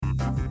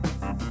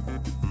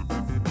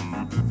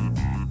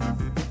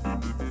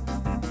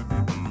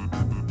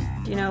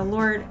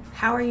Lord,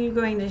 how are you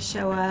going to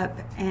show up,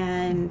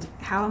 and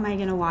how am I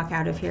going to walk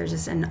out of here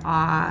just in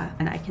awe?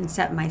 And I can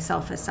set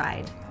myself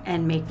aside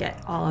and make it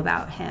all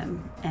about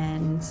him.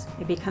 And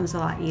it becomes a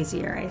lot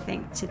easier, I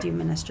think, to do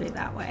ministry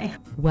that way.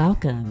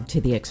 Welcome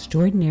to the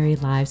Extraordinary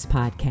Lives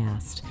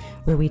podcast,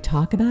 where we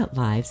talk about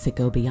lives that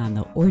go beyond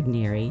the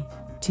ordinary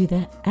to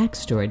the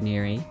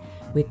extraordinary,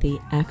 with the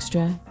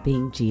extra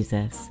being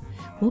Jesus.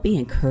 We'll be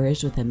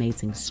encouraged with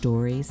amazing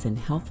stories and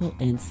helpful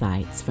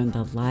insights from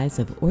the lives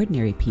of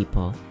ordinary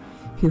people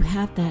who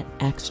have that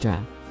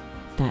extra,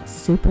 that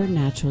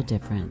supernatural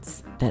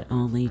difference that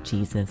only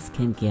Jesus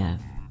can give.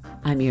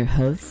 I'm your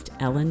host,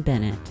 Ellen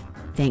Bennett.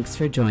 Thanks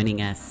for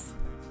joining us.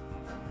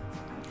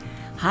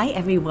 Hi,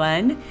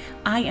 everyone.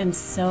 I am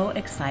so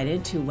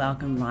excited to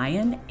welcome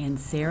Ryan and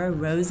Sara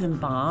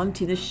Rosenbaum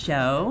to the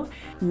show.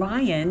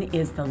 Ryan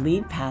is the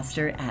lead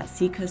pastor at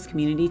Seacoast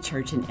Community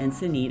Church in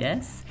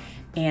Encinitas.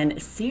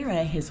 And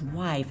Sara, his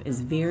wife,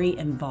 is very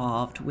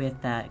involved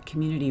with the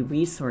Community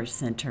Resource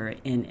Center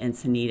in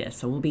Encinitas.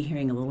 So we'll be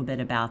hearing a little bit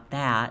about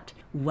that.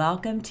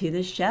 Welcome to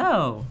the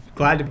show.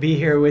 Glad to be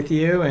here with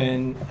you,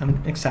 and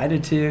I'm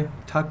excited to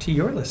talk to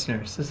your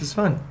listeners. This is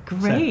fun.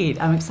 Great.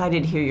 I'm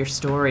excited to hear your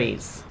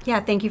stories.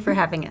 Yeah, thank you for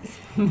having us.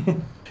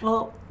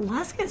 Well,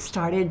 let's get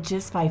started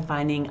just by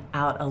finding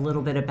out a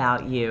little bit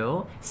about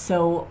you.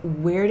 So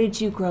where did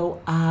you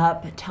grow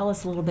up? Tell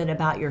us a little bit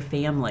about your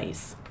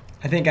families.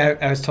 I think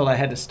I was told I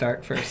had to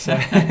start first. So.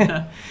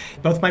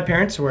 Both my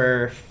parents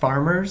were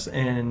farmers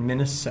in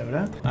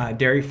Minnesota,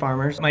 dairy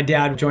farmers. My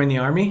dad joined the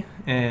Army,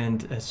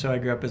 and so I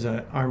grew up as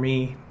an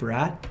Army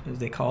brat, as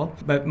they called.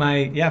 But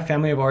my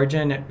family of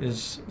origin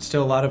is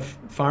still a lot of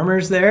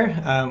farmers there,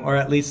 or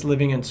at least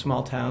living in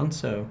small towns.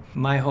 So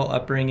my whole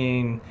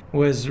upbringing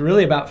was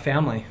really about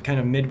family, kind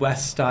of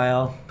Midwest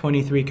style,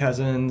 23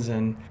 cousins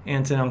and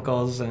aunts and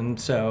uncles. And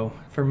so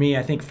for me,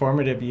 I think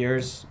formative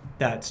years,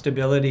 that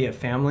stability of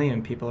family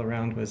and people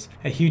around was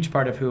a huge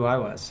part of who I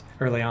was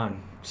early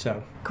on.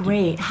 So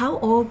great. How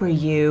old were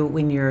you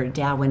when your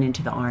dad went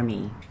into the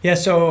Army? Yeah,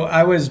 so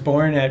I was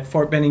born at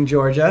Fort Benning,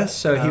 Georgia,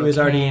 so he was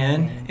already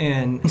in,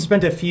 and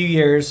spent a few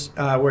years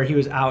where he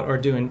was out or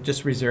doing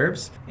just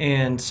reserves.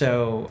 And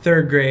so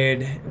third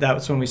grade, that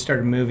was when we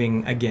started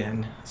moving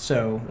again.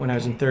 So when I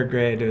was in third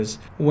grade, it was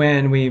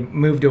when we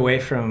moved away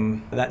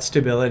from that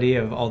stability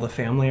of all the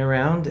family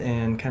around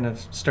and kind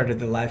of started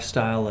the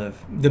lifestyle of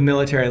the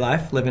military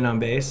life, living on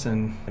base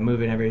and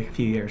moving every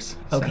few years.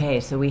 Okay,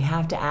 so we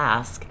have to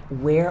ask,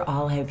 where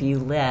all have you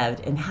lived,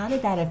 and how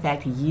did that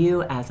affect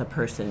you as a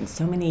person?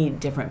 So many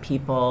different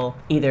people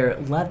either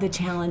love the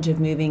challenge of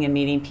moving and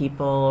meeting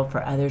people.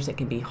 For others, it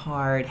can be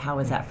hard. How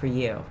was that for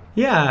you?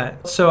 Yeah,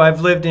 so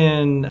I've lived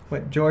in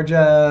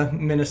Georgia,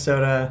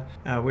 Minnesota.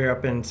 We were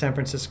up in San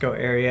Francisco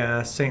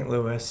area, St.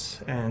 Louis,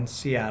 and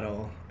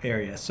Seattle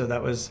area. So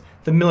that was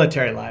the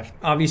military life.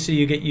 Obviously,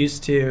 you get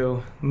used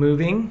to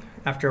moving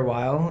after a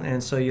while,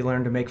 and so you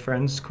learn to make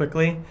friends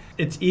quickly.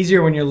 It's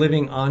easier when you're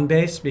living on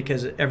base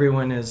because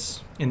everyone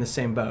is in the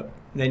same boat.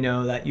 They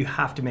know that you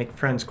have to make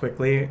friends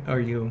quickly or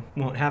you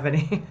won't have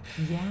any.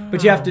 Yeah.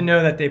 But you have to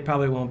know that they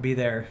probably won't be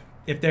there.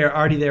 If they're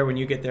already there when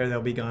you get there,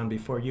 they'll be gone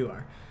before you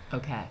are.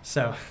 Okay.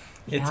 So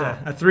it's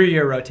a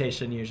 3-year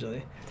rotation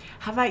usually.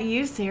 How about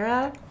you,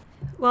 Sara?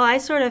 Well, I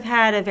sort of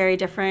had a very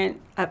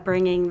different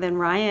upbringing than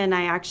Ryan.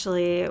 I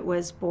actually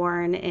was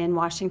born in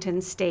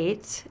Washington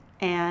State.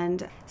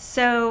 And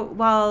so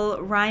while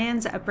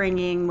Ryan's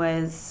upbringing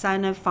was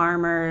son of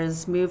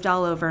farmers, moved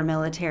all over,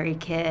 military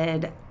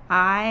kid,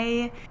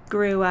 I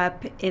grew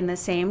up in the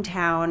same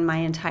town my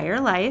entire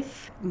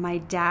life. My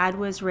dad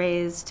was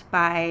raised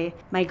by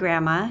my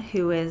grandma,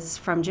 who is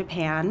from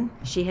Japan.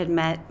 She had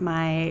met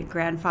my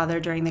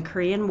grandfather during the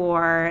Korean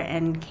War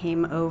and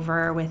came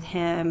over with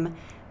him.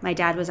 My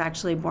dad was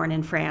actually born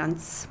in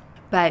France.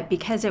 But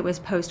because it was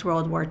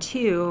post-World War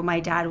II, my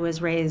dad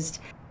was raised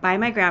by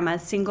my grandma,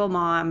 single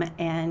mom,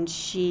 and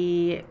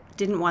she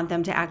didn't want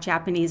them to act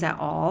Japanese at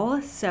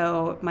all.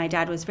 So my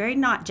dad was very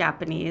not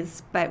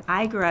Japanese, but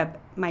I grew up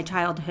my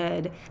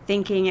childhood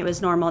thinking it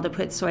was normal to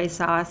put soy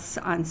sauce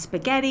on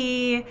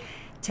spaghetti,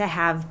 to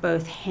have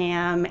both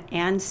ham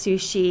and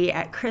sushi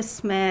at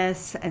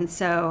Christmas. And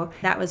so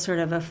that was sort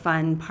of a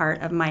fun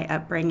part of my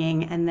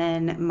upbringing. And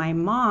then my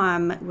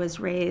mom was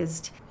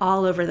raised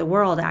all over the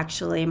world,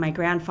 actually. My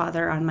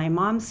grandfather on my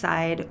mom's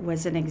side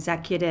was an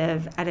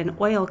executive at an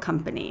oil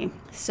company.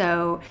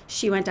 So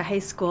she went to high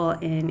school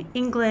in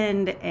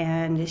England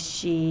and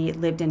she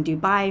lived in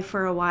Dubai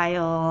for a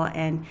while,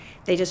 and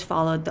they just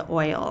followed the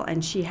oil.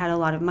 And she had a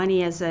lot of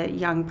money as a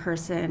young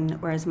person,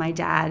 whereas my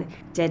dad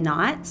did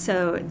not.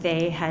 So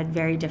they had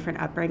very different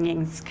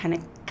upbringings kind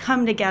of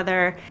come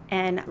together.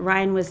 And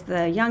Ryan was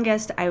the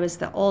youngest, I was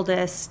the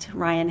oldest.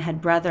 Ryan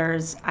had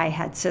brothers, I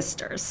had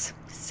sisters.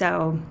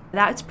 So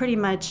that's pretty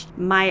much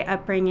my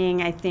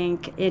upbringing. I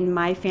think in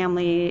my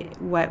family,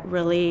 what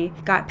really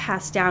got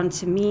passed down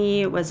to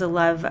me was a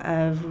love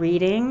of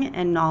reading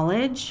and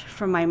knowledge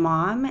from my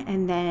mom,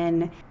 and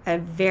then a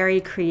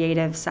very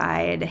creative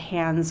side,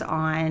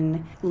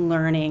 hands-on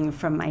learning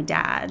from my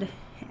dad.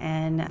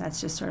 And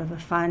that's just sort of a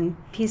fun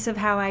piece of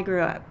how I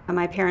grew up.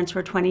 My parents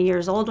were 20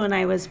 years old when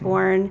I was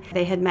born.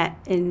 They had met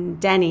in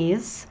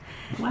Denny's.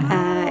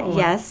 Wow.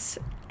 Yes.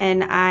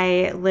 And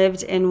I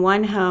lived in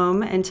one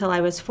home until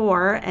I was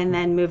 4 and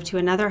then moved to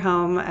another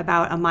home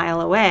about a mile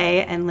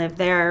away and lived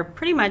there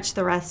pretty much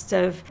the rest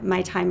of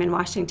my time in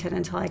Washington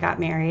until I got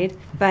married.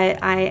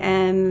 But I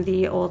am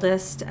the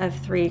oldest of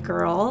 3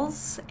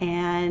 girls,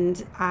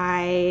 and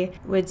I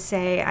would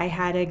say I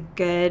had a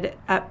good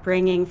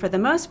upbringing for the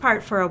most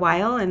part for a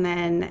while, and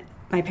then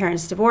my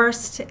parents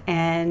divorced,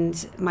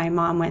 and my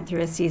mom went through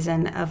a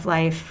season of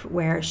life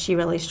where she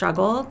really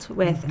struggled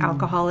with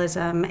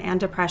alcoholism and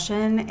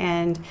depression.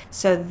 And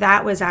so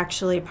that was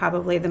actually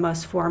probably the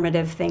most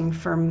formative thing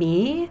for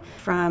me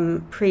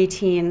from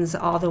preteens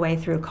all the way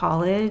through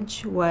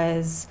college,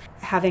 was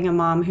having a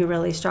mom who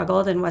really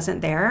struggled and wasn't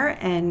there.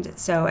 And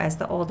so as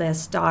the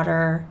oldest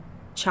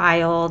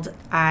child,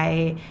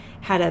 I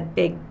had a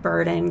big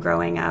burden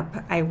growing up.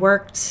 I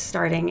worked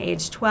starting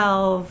age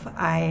 12.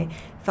 I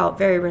felt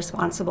very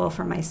responsible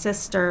for my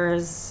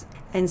sisters.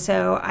 And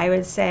so I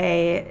would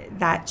say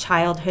that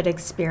childhood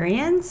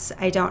experience,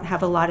 I don't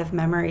have a lot of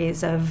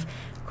memories of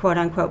quote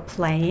unquote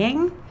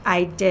playing.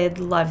 I did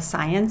love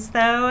science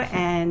though,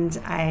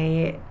 and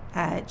I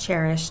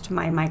cherished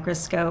my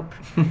microscope.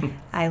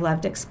 I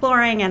loved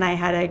exploring, and I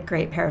had a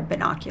great pair of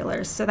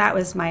binoculars. So that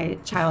was my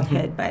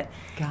childhood, but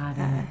Got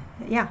it.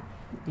 yeah.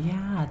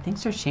 Yeah,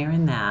 thanks for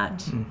sharing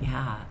that.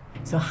 Yeah.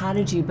 So how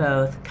did you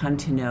both come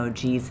to know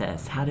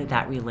Jesus? How did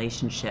that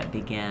relationship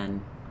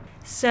begin?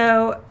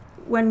 So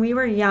when we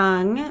were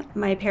young,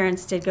 my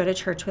parents did go to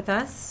church with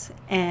us,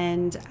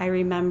 and I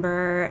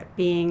remember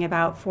being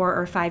about 4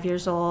 or 5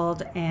 years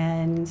old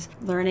and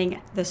learning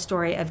the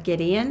story of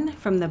Gideon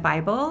from the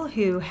Bible,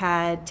 who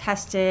had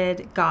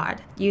tested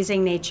God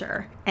using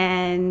nature.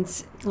 And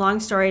long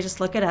story, just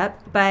look it up.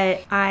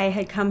 But I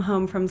had come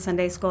home from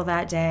Sunday school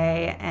that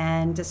day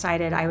and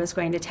decided I was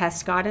going to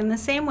test God in the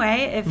same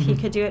way. If he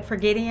could do it for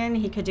Gideon,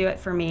 he could do it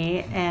for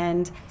me.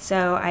 And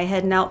so I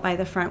had knelt by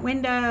the front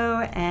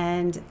window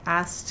and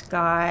asked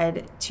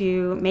God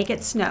to make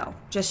it snow.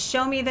 Just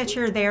show me that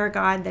you're there,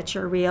 God, that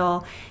you're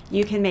real.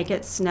 You can make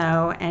it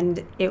snow.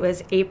 And it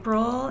was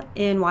April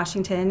in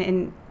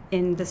Washington,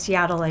 in the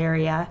Seattle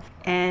area.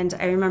 And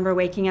I remember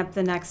waking up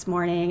the next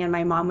morning and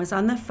my mom was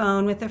on the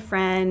phone with a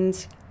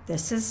friend.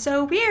 This is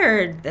so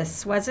weird.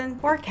 This wasn't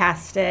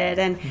forecasted.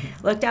 And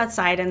looked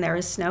outside and there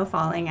was snow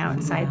falling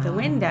outside the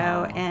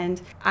window.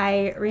 And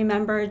I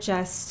remember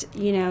just,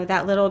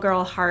 that little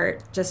girl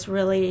heart just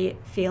really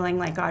feeling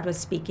like God was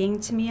speaking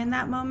to me in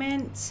that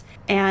moment.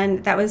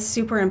 And that was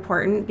super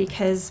important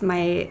because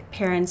my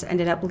parents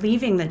ended up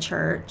leaving the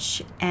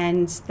church,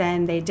 and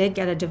then they did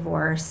get a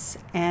divorce.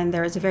 And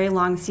there was a very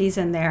long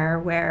season there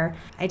where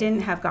I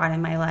didn't have God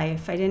in my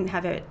life. I didn't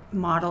have it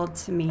modeled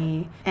to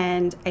me.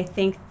 And I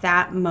think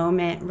that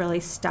moment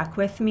really stuck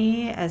with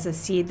me as a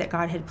seed that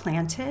God had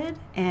planted.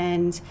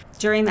 And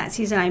during that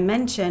season I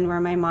mentioned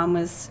where my mom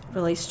was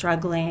really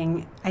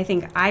struggling, I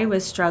think I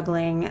was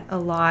struggling a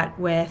lot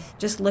with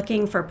just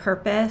looking for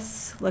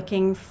purpose,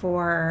 looking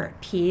for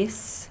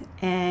peace,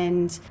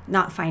 and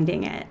not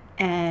finding it.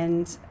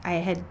 And I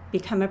had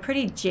become a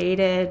pretty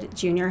jaded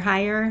junior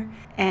higher.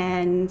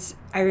 And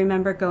I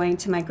remember going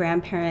to my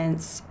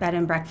grandparents' bed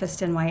and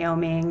breakfast in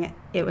Wyoming.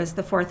 It was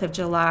the 4th of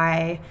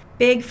July,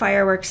 big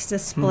fireworks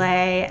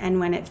display. And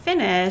when it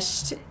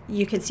finished,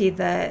 you could see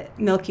the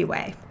Milky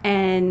Way.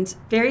 And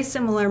very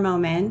similar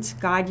moment,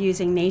 God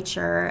using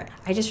nature.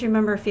 I just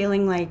remember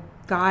feeling like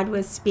God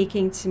was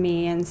speaking to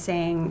me and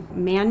saying,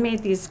 man made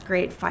these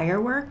great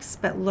fireworks,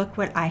 but look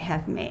what I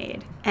have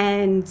made.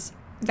 And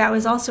that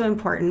was also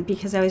important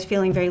because I was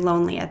feeling very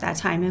lonely at that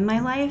time in my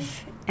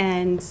life,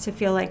 and to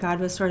feel like God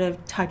was sort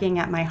of tugging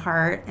at my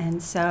heart.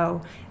 And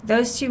so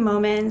those 2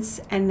 moments,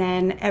 and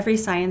then every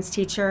science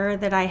teacher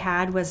that I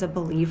had was a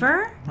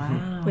believer,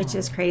 which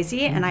is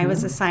crazy. And I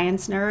was a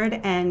science nerd,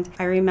 and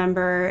I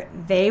remember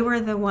they were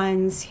the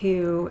ones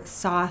who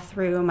saw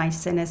through my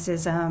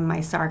cynicism, my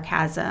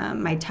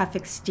sarcasm, my tough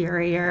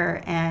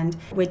exterior, and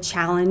would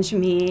challenge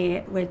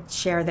me, would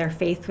share their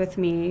faith with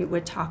me,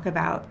 would talk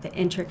about the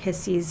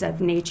intricacies of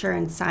nature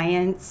and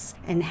science,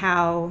 and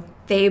how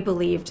they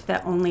believed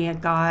that only a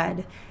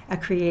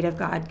creative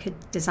God could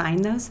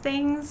design those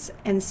things.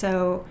 And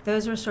so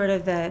those were sort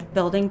of the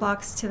building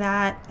blocks to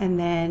that. And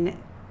then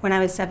when I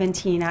was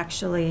 17,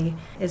 actually,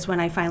 is when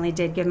I finally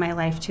did give my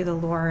life to the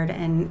Lord.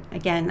 And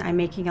again, I'm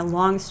making a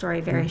long story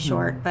very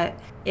short, but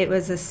it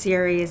was a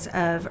series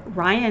of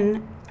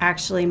Ryan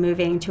actually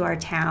moving to our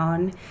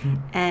town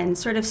and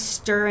sort of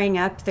stirring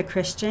up the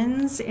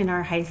Christians in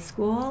our high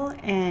school.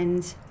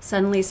 And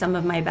suddenly some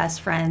of my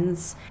best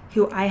friends,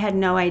 who I had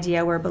no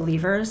idea were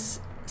believers,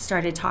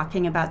 started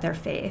talking about their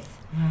faith.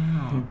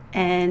 Wow.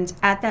 And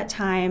at that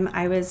time,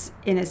 I was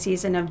in a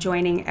season of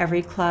joining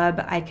every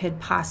club I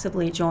could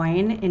possibly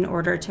join in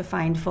order to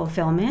find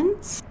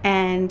fulfillment.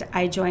 And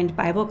I joined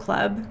Bible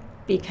Club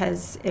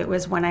because it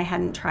was one I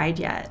hadn't tried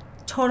yet.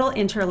 Total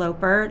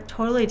interloper,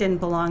 totally didn't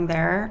belong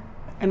there.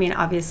 I mean,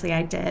 obviously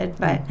I did,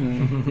 but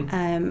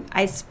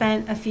I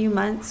spent a few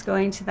months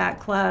going to that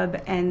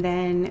club and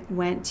then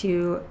went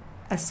to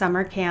a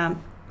summer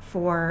camp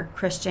for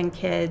Christian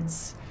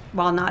kids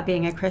while not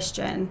being a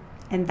Christian.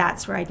 And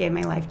that's where I gave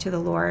my life to the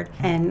Lord,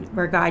 and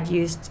where God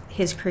used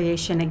his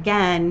creation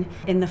again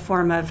in the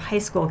form of high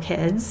school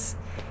kids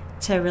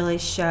to really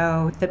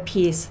show the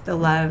peace, the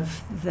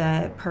love,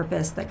 the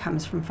purpose that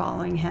comes from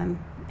following him.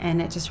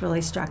 And it just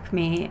really struck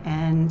me.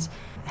 And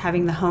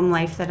having the home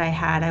life that I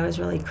had, I was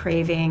really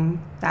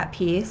craving that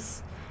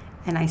peace.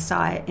 And I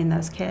saw it in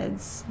those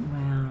kids.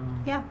 Wow.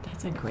 Yeah.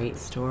 That's a great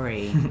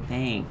story.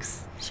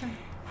 Thanks. Sure.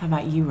 How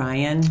about you,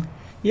 Ryan?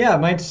 Yeah,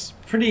 mine's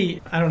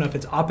pretty, I don't know if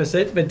it's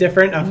opposite, but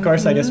different. Of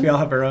course, I guess we all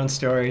have our own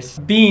stories.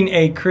 Being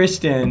a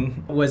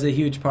Christian was a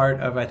huge part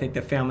of, I think,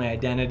 the family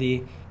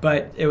identity,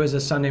 but it was a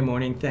Sunday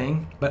morning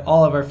thing. But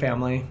all of our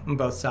family on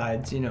both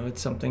sides,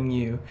 it's something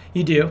you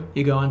do.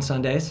 You go on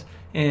Sundays.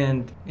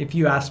 And if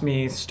you ask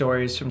me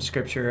stories from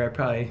Scripture, I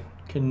probably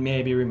can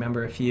maybe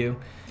remember a few.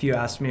 If you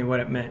asked me what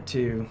it meant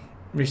to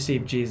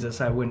receive Jesus,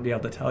 I wouldn't be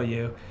able to tell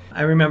you.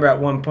 I remember at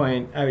one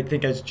point, I would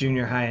think I was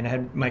junior high,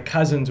 and my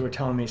cousins were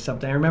telling me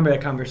something. I remember that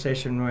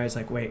conversation where I was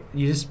like, wait,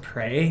 you just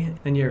pray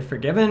and you're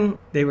forgiven?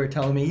 They were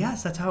telling me,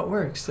 yes, that's how it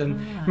works.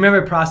 And I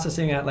remember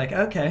processing it like,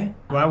 okay,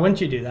 why wouldn't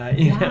you do that?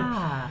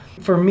 Yeah.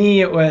 For me,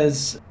 it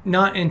was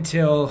not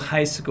until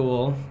high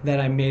school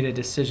that I made a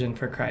decision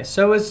for Christ.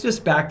 So it was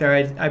just back there.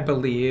 I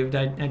believed.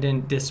 I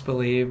didn't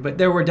disbelieve, but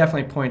there were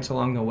definitely points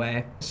along the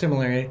way.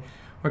 Similarly,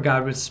 where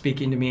God was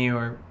speaking to me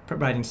or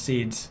providing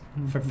seeds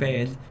for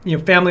faith.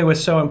 Family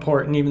was so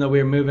important, even though we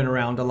were moving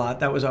around a lot.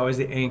 That was always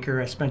the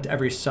anchor. I spent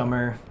every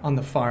summer on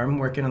the farm,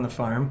 working on the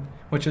farm,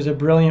 which was a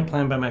brilliant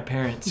plan by my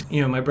parents.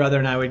 My brother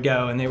and I would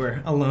go, and they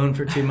were alone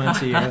for 2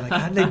 months a year. Like,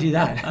 how did they do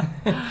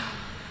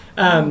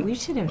that? We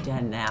should have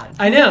done that.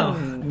 I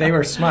know. They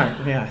were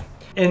smart, yeah.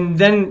 And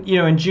then,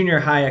 in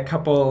junior high, a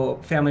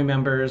couple family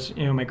members,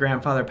 my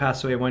grandfather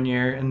passed away one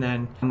year, and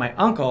then my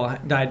uncle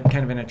died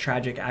kind of in a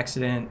tragic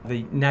accident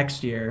the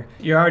next year.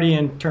 You're already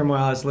in turmoil.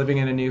 I was living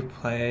in a new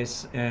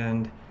place,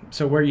 and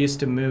so we're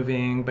used to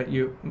moving, but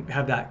you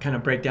have that kind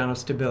of breakdown of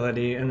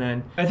stability. And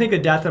then I think the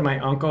death of my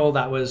uncle,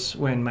 that was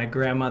when my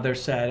grandmother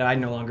said, I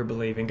no longer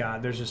believe in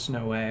God. There's just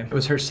no way. It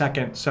was her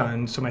second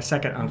son, so my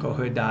second uncle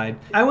who had died.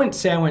 I wouldn't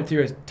say I went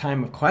through a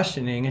time of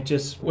questioning. It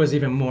just was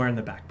even more in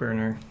the back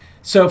burner.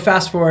 So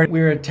fast forward, we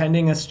were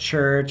attending this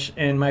church,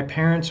 and my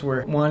parents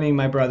were wanting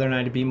my brother and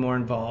I to be more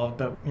involved,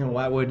 but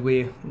why would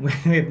we? We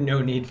have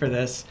no need for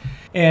this.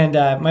 And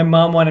my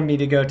mom wanted me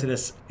to go to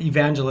this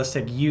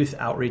evangelistic youth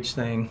outreach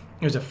thing.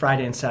 It was a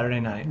Friday and Saturday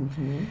night.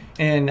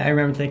 And I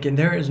remember thinking,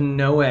 there is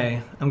no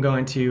way I'm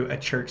going to a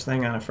church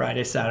thing on a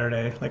Friday,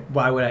 Saturday. Like,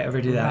 why would I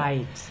ever do that?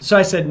 Right. So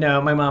I said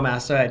no. My mom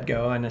asked if I'd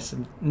go, and I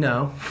said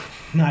no,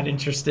 not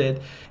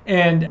interested.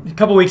 And a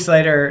couple weeks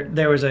later,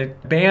 there was a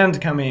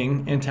band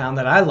coming in town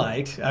that I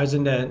liked. I was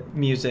into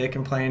music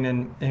and playing,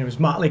 and it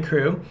was Motley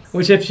Crue,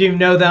 which if you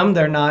know them,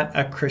 they're not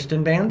a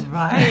Christian band.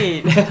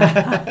 Right.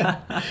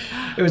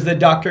 It was the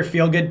Dr.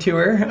 Feelgood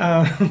tour.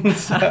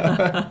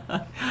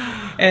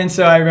 And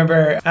so I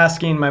remember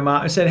asking my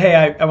mom, I said, hey,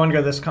 I want to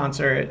go to this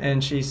concert.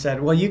 And she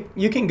said, well,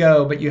 you can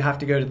go, but you have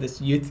to go to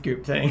this youth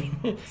group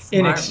thing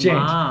in exchange.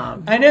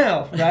 Mom. I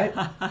know, right?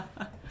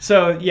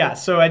 So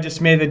I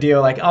just made the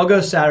deal, like, I'll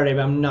go Saturday,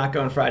 but I'm not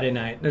going Friday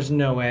night. There's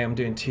no way I'm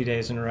doing 2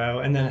 days in a row.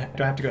 And then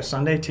do I have to go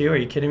Sunday too? Are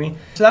you kidding me?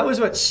 So that was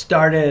what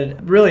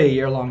started really a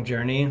year-long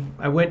journey.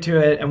 I went to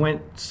it. I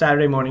went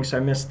Saturday morning, so I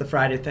missed the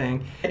Friday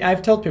thing.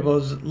 I've told people it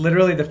was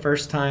literally the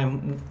first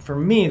time for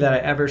me that I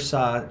ever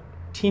saw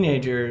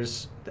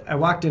teenagers. I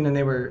walked in and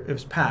it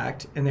was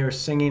packed, and they were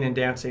singing and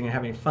dancing and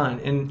having fun.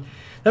 And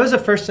that was the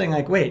first thing,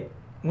 like, wait,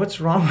 what's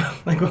wrong?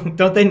 Like,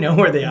 don't they know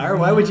where they are?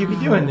 Why would you be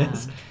doing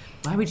this?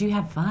 Why would you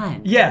have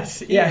fun?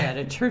 Yes, yeah. At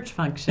a church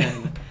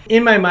function.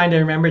 In my mind, I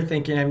remember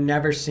thinking, I've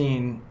never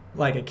seen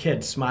like a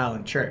kid smile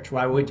in church.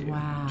 Why would you?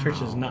 Wow.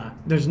 Church is not.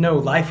 There's no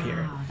life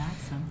here. Wow,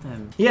 that's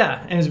something.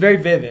 Yeah, and it's very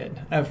vivid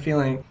of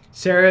feeling.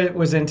 Sarah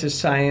was into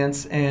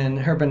science and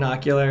her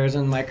binoculars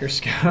and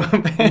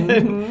microscope.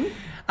 And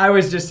I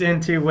was just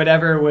into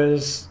whatever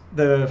was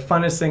the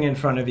funnest thing in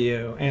front of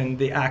you and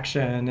the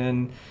action.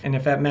 And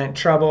if that meant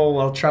trouble,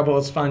 well, trouble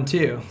is fun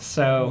too.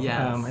 So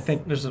yes. I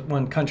think there's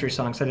one country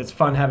song said it's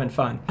fun having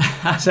fun.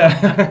 So,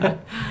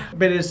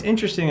 but it's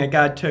interesting that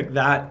God took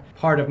that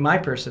part of my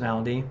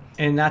personality,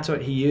 and that's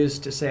what he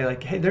used to say,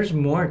 like, hey, there's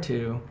more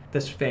to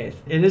this faith.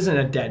 It isn't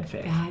a dead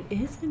faith. That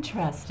is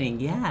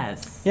interesting,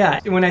 yes. Yeah,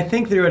 when I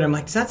think through it, I'm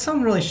like, does that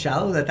sound really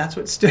shallow that's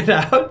what stood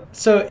out?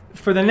 So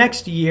for the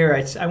next year,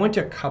 I went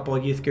to a couple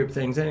of youth group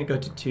things. I didn't go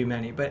to too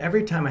many, but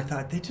every time I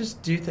thought, they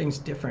just do things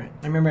different.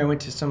 I remember I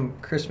went to some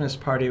Christmas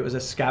party. It was a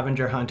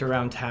scavenger hunt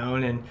around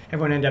town, and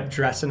everyone ended up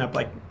dressing up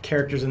like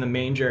characters in the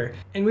manger.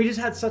 And we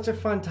just had such a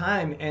fun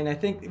time. And I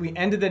think we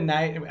ended the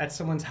night at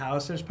someone's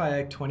house. There's probably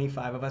like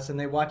 25 of us, and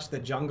they watched The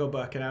Jungle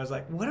Book, and I was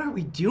like, what are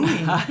we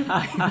doing?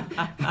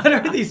 what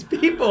are these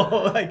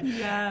people? Like,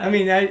 Yes. I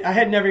mean, I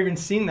had never even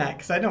seen that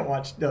because I don't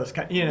watch those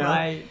kind,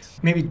 Right.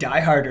 maybe Die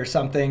Hard or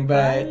something,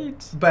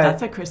 but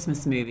That's a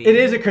Christmas movie. it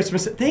is a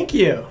Christmas. Thank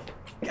you.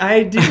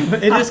 I do.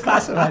 It is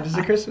classified as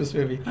a Christmas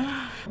movie.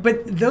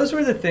 But those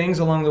were the things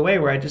along the way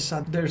where I just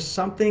thought there's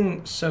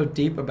something so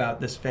deep about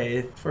this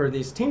faith for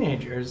these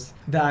teenagers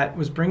that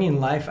was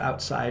bringing life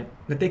outside,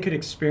 that they could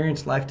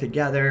experience life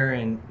together,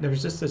 and there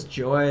was just this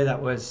joy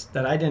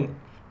that I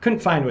couldn't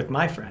find with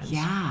my friends.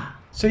 Yeah.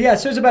 So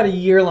it was about a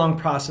year-long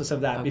process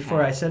of that Okay.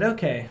 before I said,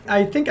 okay,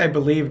 I think I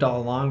believed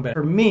all along, but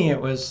for me it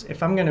was,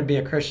 if I'm going to be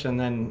a Christian,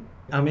 then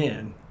I'm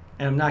in,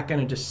 and I'm not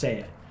going to just say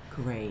it.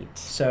 Great.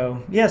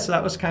 So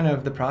that was kind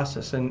of the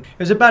process. And it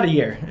was about a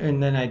year.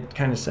 And then I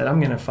kind of said, I'm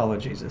going to follow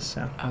Jesus.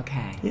 So,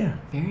 Okay. yeah.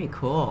 Very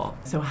cool.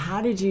 So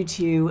how did you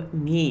two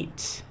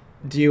meet?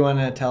 Do you want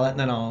to tell it and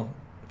then I'll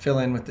fill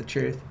in with the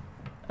truth?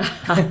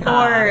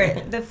 Or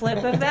the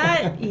flip of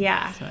that,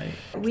 yeah. Right.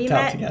 We Tell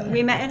it met. together.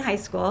 We met in high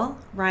school.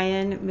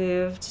 Ryan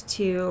moved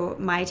to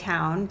my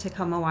town,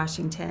 Tacoma,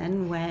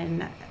 Washington,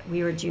 when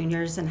we were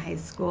juniors in high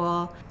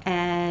school,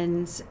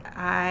 and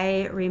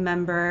I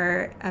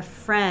remember a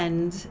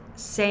friend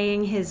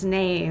saying his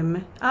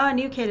name. Oh, a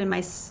new kid in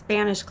my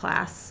Spanish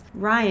class,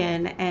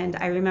 Ryan, and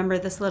I remember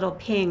this little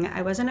ping.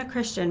 I wasn't a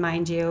Christian,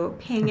 mind you.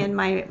 Ping in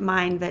my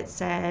mind that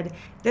said,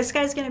 "This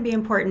guy's going to be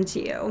important to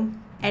you."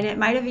 And it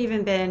might have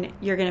even been,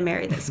 "You're going to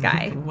marry this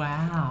guy."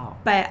 Wow.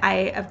 But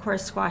I, of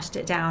course, squashed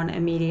it down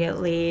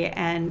immediately.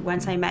 And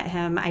once I met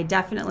him, I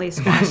definitely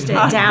squashed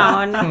it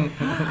down.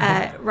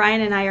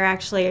 Ryan and I are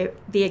actually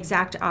the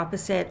exact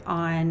opposite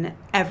on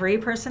every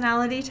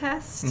personality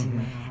test.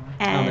 Mm-hmm.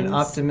 And I'm an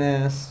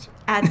optimist.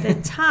 at the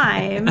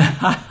time,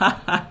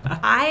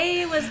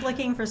 I was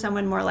looking for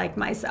someone more like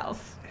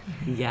myself.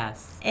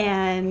 Yes.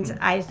 And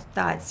I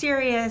thought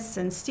serious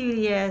and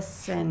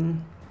studious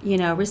and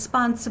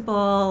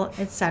responsible,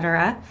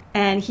 etc.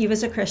 And he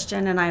was a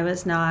Christian and I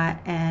was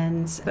not.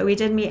 But we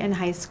did meet in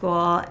high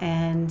school.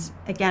 And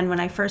again, when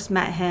I first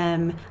met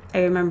him, I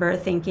remember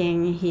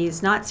thinking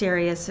he's not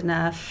serious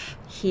enough.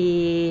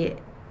 He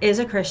is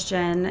a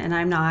Christian and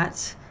I'm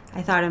not.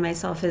 I thought of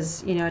myself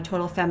as, a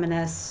total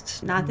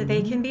feminist. Not that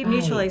they can be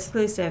mutually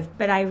exclusive,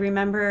 but I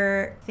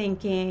remember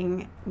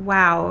thinking,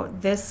 wow,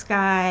 this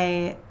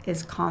guy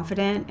is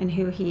confident in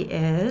who he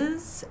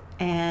is.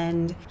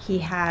 And he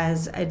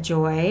has a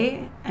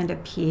joy and a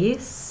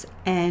peace.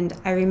 And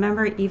I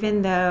remember,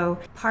 even though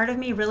part of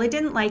me really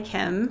didn't like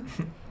him,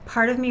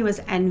 part of me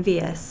was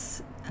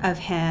envious of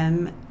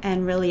him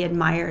and really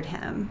admired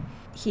him.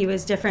 He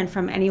was different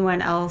from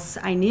anyone else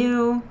I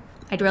knew.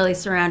 I'd really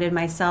surrounded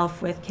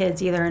myself with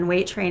kids either in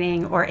weight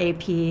training or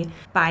AP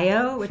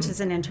bio, which is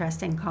an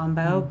interesting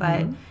combo,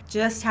 but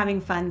just having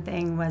fun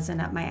thing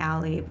wasn't up my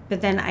alley.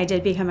 But then I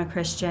did become a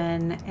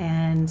Christian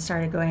and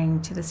started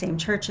going to the same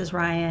church as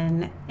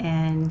Ryan,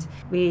 and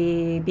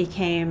we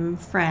became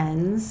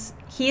friends.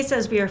 He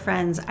says we were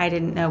friends. I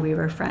didn't know we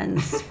were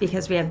friends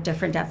because we have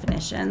different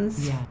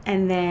definitions. Yeah.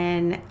 And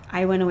then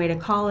I went away to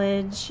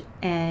college,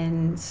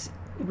 and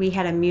we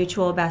had a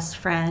mutual best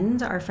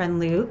friend, our friend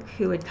Luke,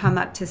 who would come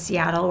up to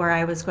Seattle where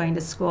I was going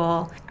to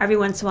school. Every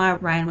once in a while,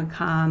 Ryan would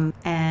come,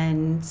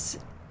 and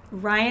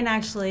Ryan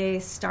actually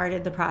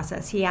started the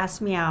process. He asked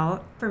me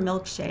out for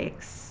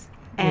milkshakes.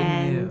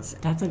 And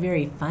that's a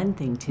very fun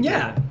thing to do.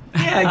 Yeah,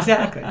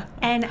 exactly.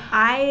 And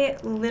I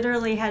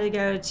literally had to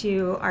go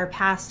to our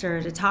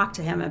pastor to talk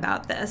to him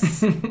about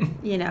this.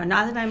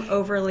 Not that I'm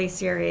overly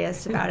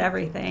serious about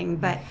everything,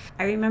 but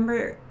I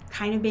remember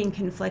kind of being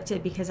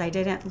conflicted because I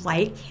didn't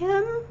like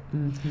him,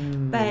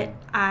 but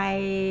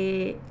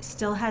I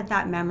still had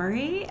that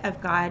memory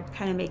of God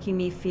kind of making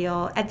me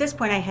feel, at this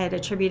point I had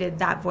attributed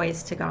that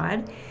voice to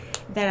God,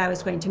 that I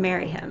was going to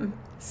marry him.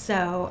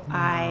 So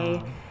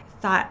I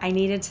thought I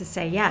needed to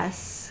say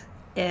yes.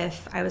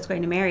 If I was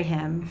going to marry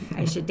him,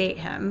 I should date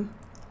him.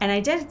 And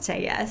I did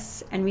say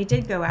yes, and we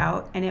did go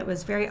out, and it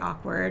was very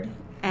awkward,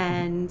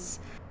 and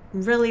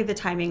really the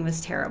timing was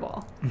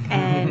terrible.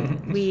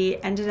 And we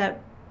ended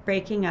up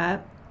breaking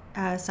up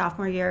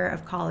sophomore year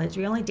of college.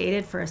 We only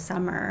dated for a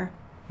summer.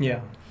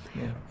 Yeah.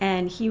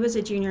 And he was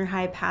a junior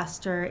high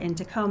pastor in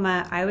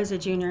Tacoma. I was a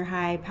junior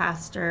high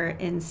pastor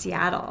in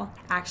Seattle,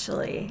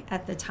 actually,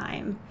 at the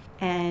time.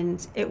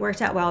 And it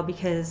worked out well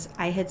because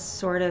I had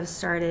sort of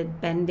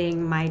started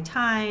bending my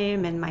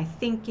time and my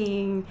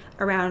thinking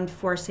around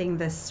forcing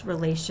this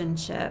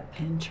relationship.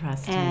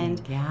 Interesting.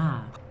 And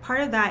yeah.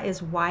 Part of that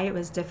is why it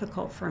was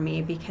difficult for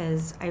me,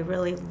 because I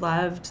really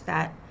loved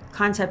that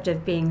concept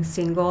of being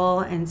single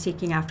and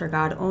seeking after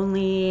God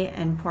only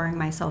and pouring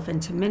myself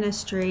into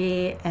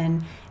ministry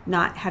and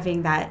not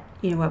having that,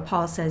 what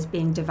Paul says,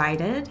 being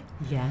divided.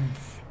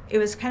 Yes. It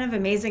was kind of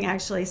amazing,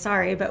 actually,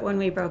 sorry, but when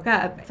we broke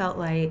up, I felt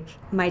like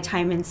my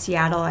time in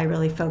Seattle, I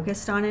really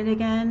focused on it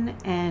again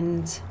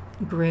and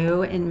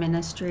grew in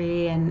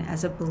ministry and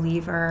as a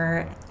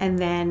believer. And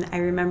then I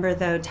remember,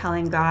 though,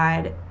 telling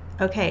God,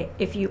 okay,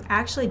 if you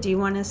actually do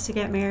want us to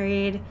get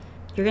married,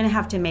 you're going to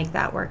have to make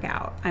that work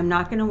out. I'm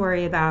not going to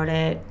worry about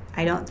it.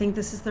 I don't think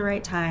this is the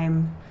right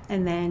time.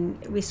 And then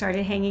we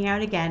started hanging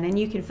out again, and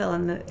you can fill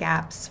in the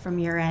gaps from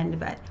your end,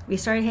 but we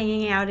started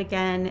hanging out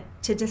again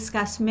to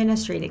discuss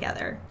ministry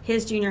together.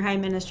 His junior high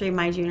ministry,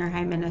 my junior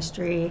high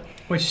ministry.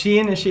 Well, she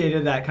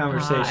initiated that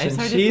conversation. It's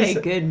hard to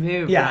say good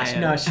move, Yeah, Ryan.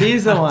 no,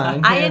 she's the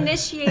one. I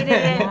initiated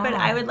it, but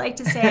I would like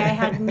to say I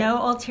had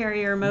no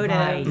ulterior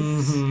motives.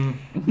 Nice.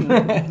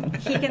 Mm-hmm.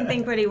 He can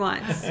think what he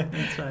wants.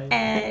 That's right.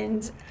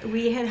 And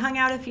we had hung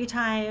out a few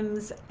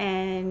times,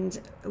 and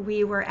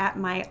we were at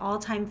my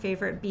all-time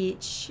favorite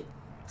beach,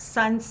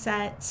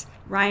 sunset.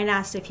 Ryan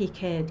asked if he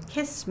could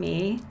kiss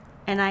me,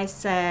 and I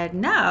said,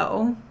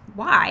 no.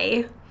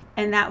 Why?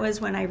 And that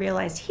was when I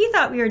realized he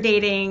thought we were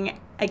dating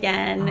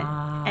again,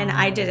 and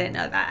I didn't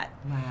know that.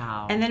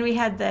 Wow. And then we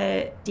had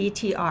the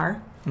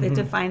DTR, that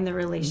defined the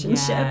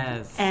relationship.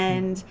 Yes.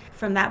 And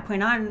from that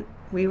point on,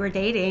 we were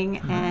dating,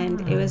 and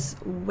it was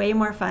way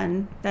more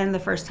fun than the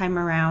first time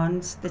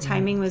around. The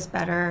timing was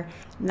better.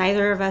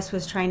 Neither of us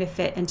was trying to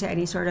fit into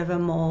any sort of a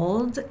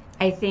mold.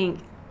 I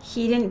think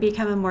he didn't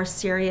become a more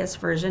serious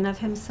version of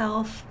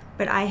himself,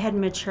 but I had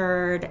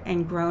matured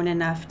and grown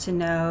enough to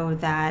know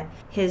that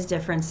his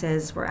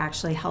differences were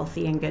actually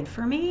healthy and good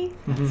for me.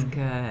 That's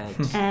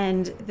good.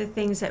 And the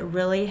things that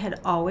really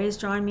had always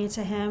drawn me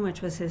to him,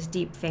 which was his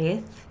deep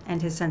faith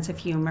and his sense of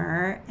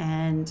humor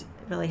and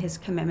really his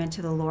commitment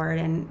to the Lord,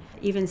 and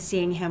even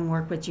seeing him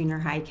work with junior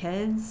high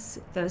kids,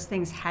 those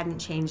things hadn't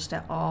changed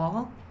at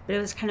all. But it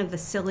was kind of the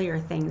sillier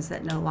things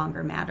that no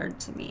longer mattered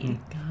to me.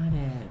 Got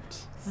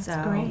it. That's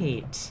So,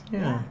 great.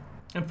 Yeah.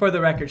 And for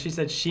the record, she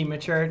said she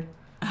matured.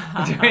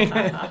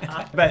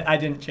 But I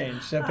didn't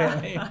change, so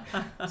apparently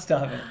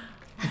still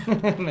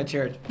haven't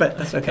matured. But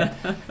that's okay.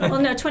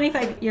 Well, no,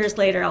 25 years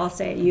later, I'll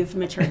say you've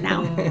matured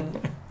now.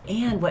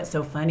 And what's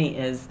so funny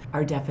is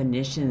our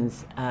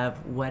definitions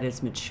of what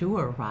is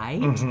mature,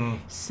 right?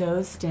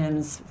 So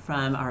stems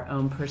from our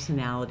own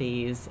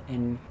personalities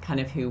and kind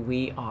of who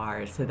we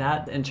are. So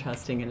that's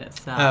interesting in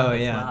itself. Oh, as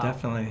yeah, well.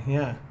 definitely.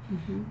 Yeah.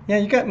 Yeah,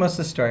 you got most of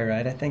the story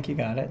right. I think you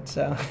got it.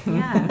 So.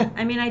 Yeah.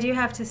 I mean, I do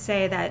have to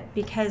say that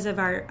because of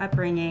our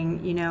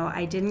upbringing, you know,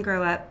 I didn't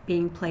grow up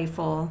being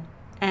playful,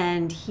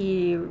 and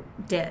he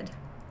did.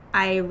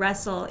 I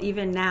wrestle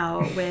even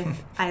now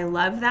with, I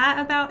love that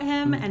about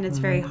him, and it's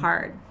very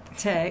hard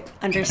to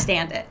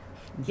understand it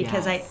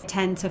because Yes. I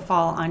tend to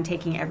fall on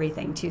taking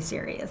everything too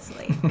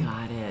seriously.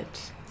 Got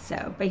it.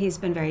 So, but he's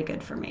been very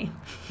good for me.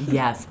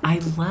 Yes, I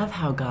love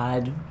how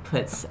God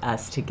puts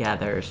us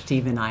together.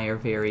 Steve and I are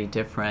very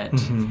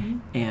different,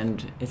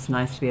 and it's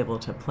nice to be able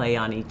to play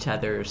on each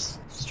other's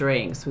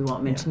strengths. We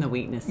won't mention the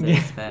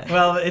weaknesses, but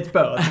Well, it's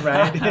both,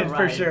 right? It for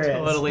Right, sure is.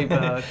 totally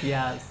both.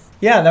 Yes.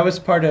 Yeah, that was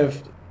part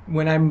of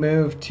when I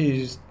moved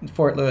to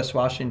Fort Lewis,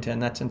 Washington.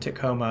 That's in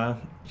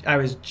Tacoma. I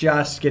was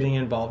just getting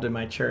involved in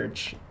my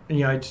church.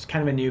 You know, just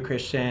kind of a new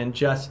Christian,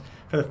 just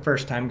for the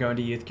first time going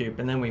to youth group,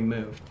 and then we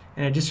moved.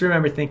 And I just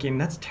remember thinking,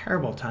 that's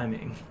terrible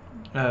timing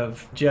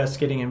of just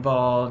getting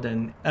involved.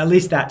 And at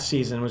least that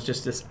season was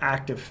just this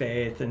act of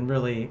faith and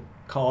really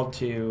called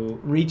to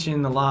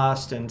reaching the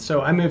lost. And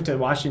so I moved to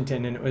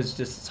Washington, and it was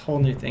just this whole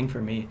new thing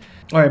for me.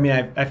 Or I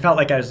mean, I felt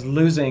like I was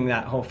losing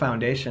that whole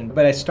foundation,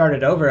 but I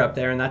started over up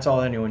there, and that's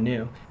all anyone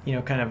knew, you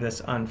know, kind of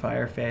this on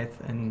fire faith,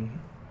 and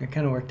it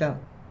kind of worked out.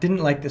 Didn't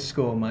like the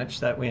school much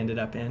that we ended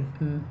up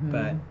in,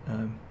 but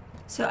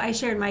So I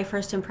shared my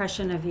first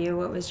impression of you.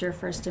 What was your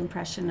first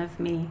impression of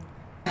me?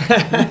 I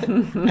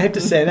have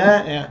to say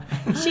that,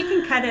 yeah. She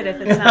can cut it if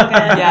it's not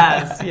good.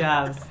 Yes,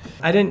 yes.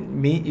 I didn't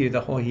meet you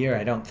the whole year,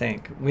 I don't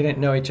think. We didn't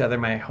know each other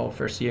my whole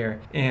first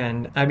year.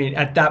 And I mean,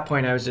 at that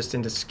point, I was just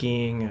into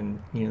skiing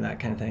and, you know, that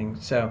kind of thing.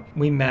 So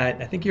we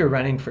met, I think you were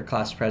running for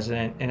class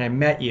president, and I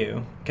met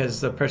you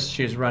because the person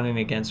she was running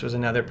against was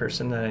another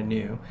person that I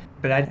knew.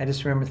 But I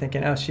just remember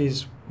thinking, oh,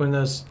 she's one of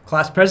those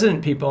class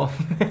president people.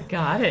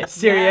 Got it.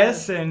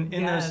 Serious, Yes. and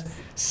in Yes. those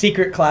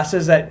secret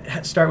classes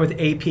that start with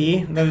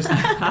AP. Those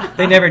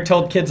they never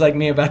told kids like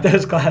me about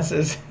those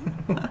classes.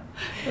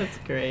 That's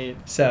great.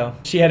 So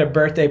she had a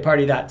birthday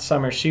party that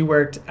summer. She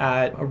worked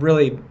at a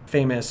really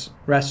famous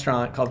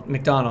restaurant called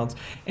McDonald's,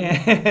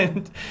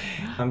 and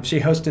she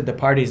hosted the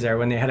parties there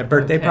when they had a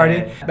birthday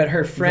party. But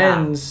her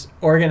friends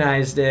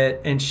organized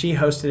it, and she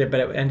hosted it, but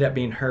it ended up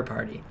being her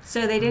party.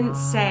 So they didn't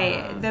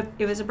say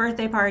it was a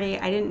birthday party.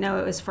 I didn't know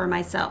it was for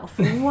myself.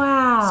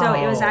 Wow. So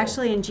it was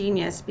actually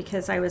ingenious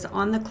because I was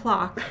on the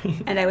clock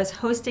and I was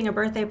hosting a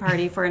birthday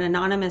party for an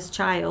anonymous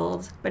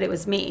child, but it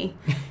was me.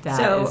 That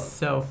is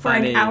so for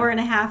funny. an hour and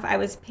a half, I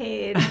was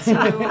paid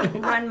to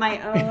run my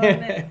own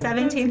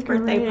 17th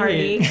birthday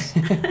party.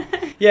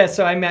 Yeah,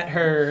 so I met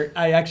her.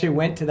 I actually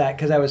went to that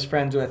because I was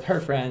friends with her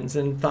friends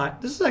and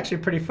thought, this is actually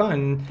pretty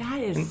fun.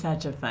 That is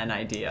such a fun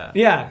idea.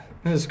 Yeah,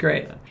 it was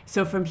great.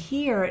 So from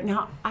here,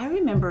 now I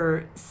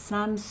remember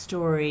some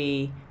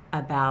story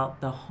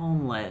about the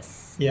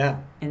homeless. Yeah.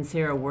 And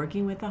Sarah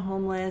working with the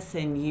homeless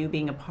and you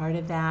being a part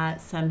of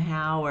that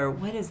somehow, or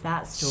what is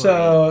that story?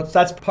 So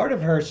that's part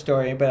of her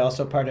story, but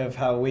also part of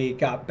how we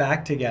got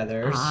back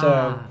together.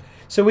 Ah.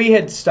 So we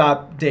had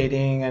stopped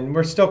dating, and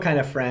we're still kind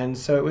of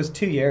friends. So it was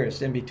 2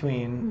 years in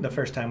between the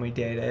first time we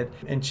dated.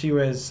 And she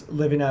was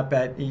living up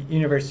at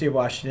University of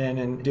Washington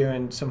and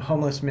doing some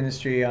homeless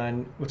ministry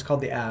on what's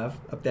called the Ave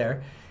up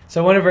there.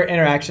 So one of her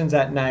interactions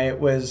that night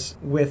was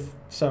with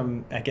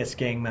some, I guess,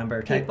 gang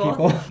member type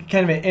people.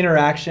 Kind of an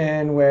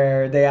interaction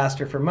where they asked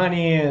her for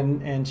money,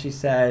 and she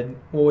said,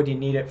 well, what do you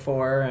need it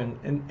for?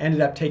 And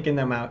ended up taking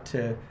them out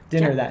to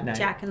dinner that night.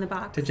 Jack in the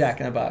Box. To Jack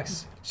in the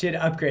Box. She had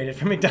upgraded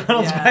from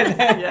McDonald's by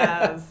then.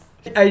 Yes.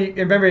 I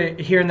remember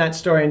hearing that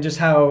story and just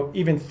how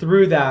even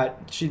through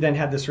that, she then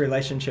had this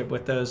relationship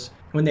with those,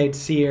 when they'd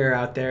see her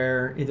out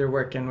there either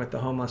working with the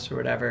homeless or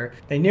whatever,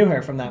 they knew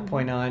her from that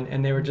point on,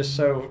 and they were just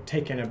so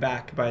taken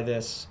aback by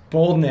this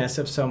boldness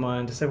of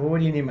someone to say, well, what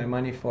do you need my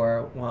money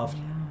for? Well,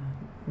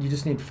 if you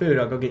just need food,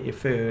 I'll go get you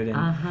food.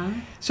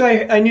 And so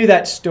I knew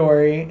that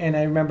story, and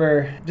I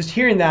remember just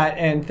hearing that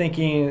and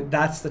thinking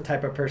that's the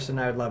type of person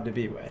I would love to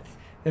be with.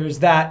 There was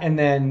that, and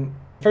then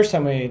first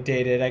time we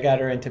dated, I got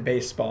her into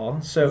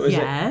baseball, so it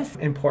was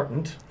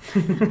important.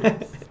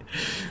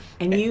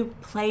 And you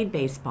played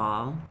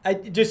baseball. I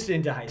just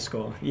into high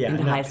school,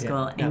 Into high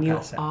school, and you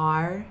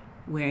are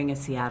wearing a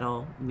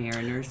Seattle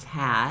Mariners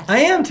hat. I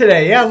am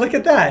today, yeah, look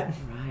at that.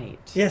 Right.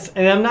 Yes,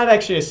 and I'm not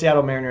actually a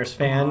Seattle Mariners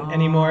fan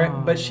anymore,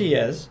 but she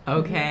is.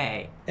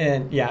 Okay.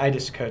 And yeah, I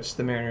just coached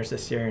the Mariners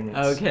this year, and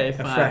it's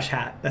a fresh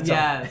hat, that's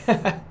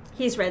all.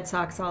 He's Red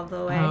Sox all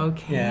the way.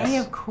 Okay,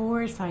 yes. Of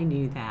course I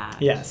knew that.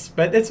 Yes,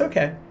 but it's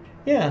okay.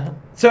 Yeah.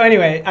 So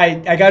anyway,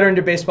 I got her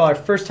into baseball our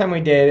first time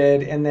we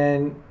dated, and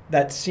then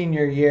that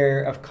senior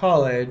year of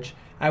college,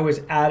 I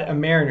was at a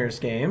Mariners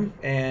game,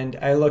 and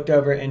I looked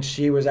over, and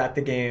she was at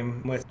the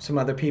game with some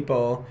other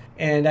people.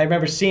 And I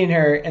remember seeing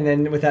her, and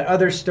then with that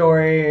other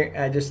story,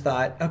 I just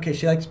thought, okay,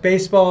 she likes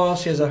baseball,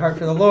 she has a heart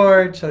for the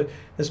Lord, so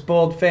this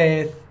bold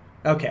faith,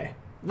 okay.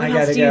 What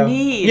else do you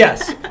need?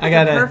 Yes, I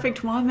got a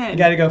perfect woman. I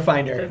got to go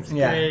find her. That's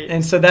great.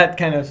 And so that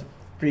kind of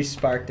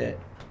re-sparked it.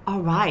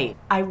 All right.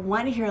 I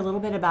want to hear a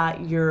little bit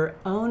about your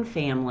own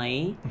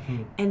family,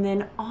 and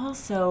then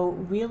also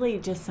really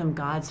just some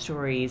God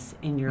stories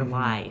in your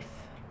life.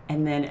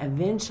 And then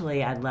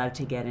eventually I'd love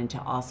to get into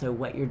also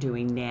what you're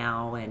doing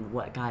now and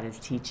what God is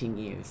teaching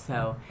you.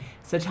 So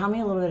tell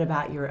me a little bit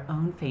about your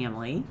own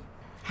family.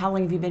 How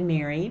long have you been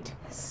married?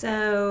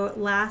 So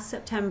last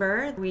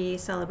September, we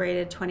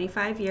celebrated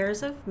 25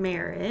 years of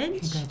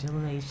marriage.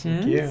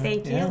 Congratulations.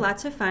 Thank you.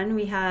 Lots of fun.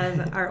 We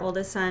have our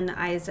oldest son,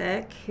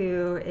 Isaac,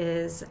 who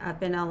is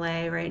up in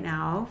LA right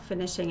now,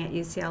 finishing at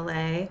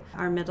UCLA.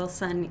 Our middle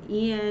son,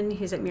 Ian,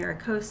 who's at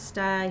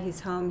Miracosta.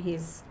 He's home.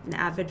 He's an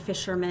avid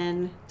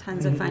fisherman.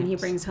 Tons of fun. He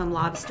brings home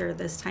lobster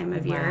this time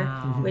of year,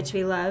 which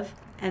we love.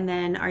 And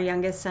then our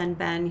youngest son,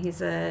 Ben,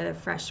 he's a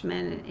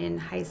freshman in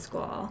high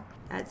school.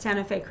 At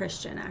Santa Fe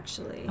Christian,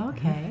 actually.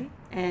 Okay.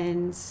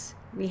 And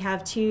we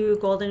have 2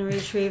 golden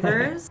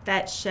retrievers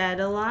that shed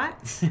a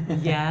lot.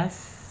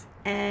 Yes.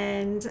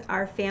 And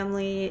our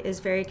family is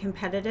very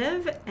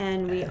competitive,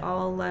 and we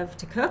all love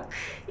to cook.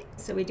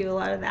 So we do a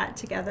lot of that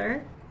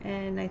together.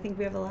 And I think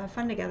we have a lot of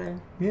fun together.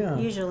 Yeah.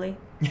 Usually.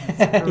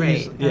 That's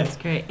great. That's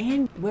great.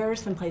 And where are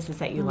some places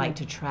that you like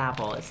to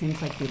travel? It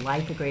seems like you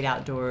like the great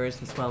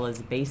outdoors as well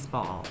as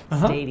baseball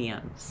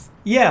stadiums.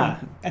 Yeah.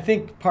 I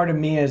think part of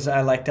me is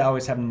I like to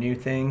always have new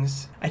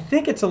things. I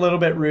think it's a little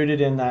bit rooted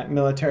in that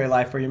military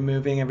life where you're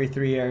moving every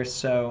 3 years.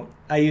 So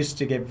I used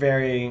to get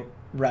very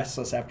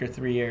restless after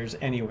 3 years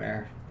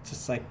anywhere. It's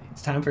just like,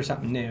 it's time for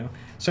something new.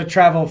 So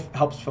travel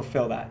helps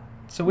fulfill that.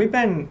 So we've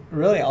been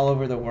really all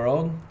over the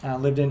world.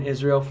 Lived in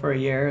Israel for a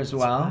year as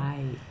well. That's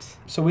right.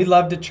 So we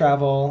love to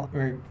travel.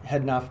 We're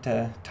heading off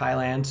to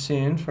Thailand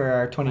soon for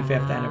our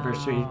 25th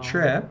anniversary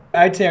trip.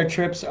 I'd say our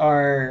trips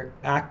are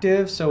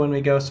active. So when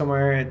we go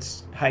somewhere,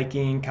 it's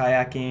hiking,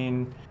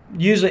 kayaking.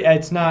 Usually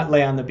it's not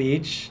lay on the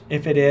beach.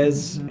 If it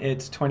is,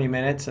 it's 20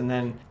 minutes, and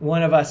then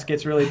one of us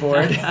gets really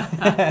bored.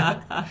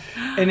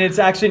 And it's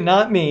actually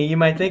not me. You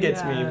might think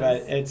it's me, but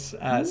it's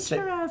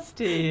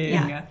interesting.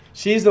 Yeah.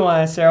 She's the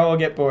one. Sarah will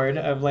get bored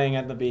of laying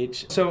at the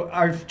beach. So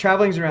our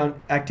traveling's around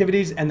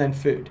activities and then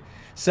food.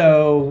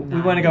 So we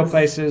want to go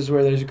places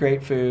where there's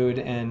great food,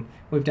 and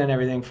we've done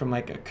everything from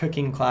like a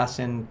cooking class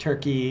in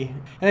Turkey,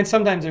 and then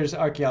sometimes there's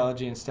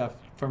archaeology and stuff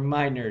from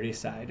my nerdy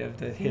side of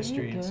the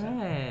history and stuff.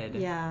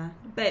 Yeah,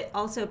 but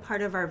also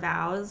part of our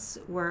vows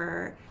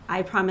were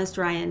I promised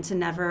Ryan to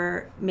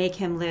never make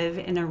him live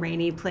in a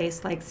rainy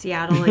place like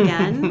Seattle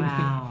again.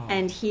 Wow.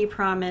 And he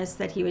promised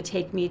that he would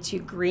take me to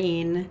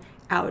green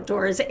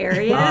outdoors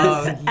areas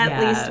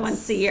at least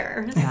once a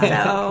year.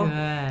 So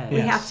we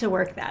have to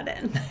work that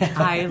in.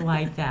 I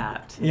like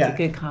that. It's a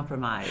good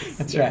compromise.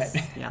 That's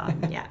right.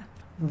 Yeah.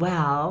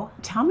 Well,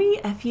 tell me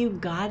a few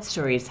God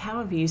stories. How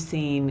have you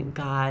seen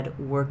God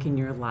work in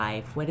your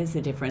life? What is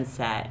the difference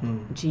that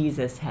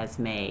Jesus has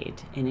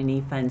made? And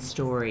any fun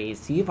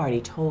stories? You've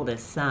already told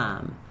us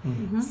some,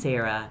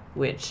 Sarah,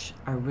 which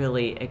are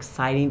really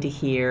exciting to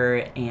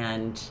hear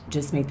and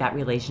just make that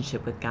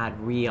relationship with God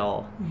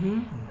real.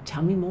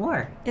 Tell me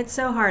more. It's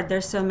so hard.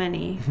 There's so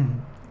many.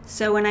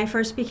 So when I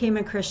first became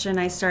a Christian,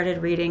 I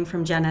started reading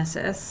from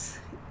Genesis.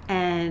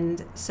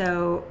 And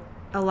so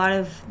a lot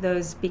of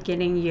those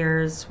beginning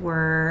years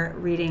were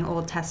reading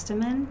Old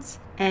Testament.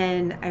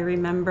 And I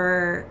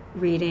remember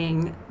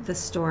reading the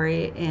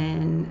story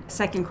in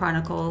 2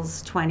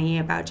 Chronicles 20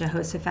 about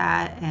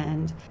Jehoshaphat.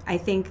 And I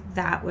think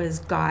that was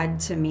God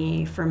to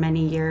me for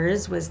many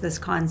years, was this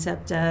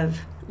concept of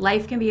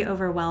life can be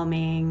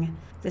overwhelming.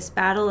 This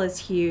battle is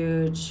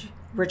huge.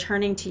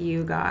 Returning to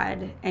you,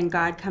 God, and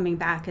God coming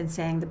back and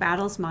saying, the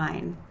battle's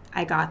mine.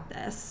 I got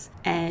this.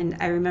 And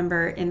I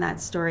remember in that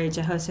story,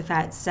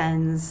 Jehoshaphat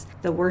sends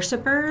the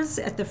worshipers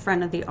at the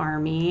front of the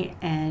army.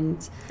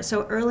 And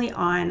so early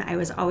on, I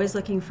was always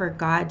looking for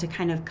God to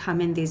kind of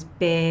come in these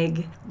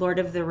big Lord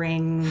of the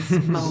Rings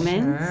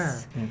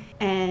moments. Sure.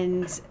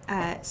 And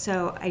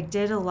so I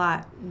did a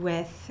lot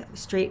with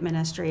street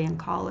ministry in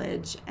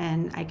college.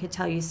 And I could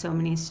tell you so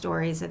many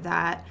stories of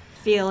that,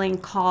 feeling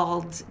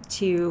called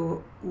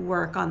to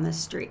work on the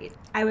street.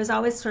 I was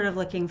always sort of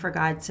looking for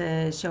God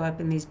to show up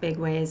in these big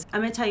ways.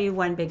 I'm going to tell you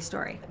one big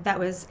story that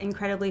was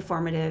incredibly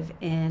formative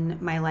in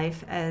my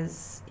life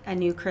as a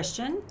new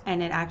Christian,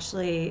 and it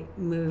actually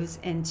moves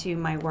into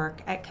my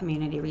work at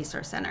Community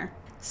Resource Center.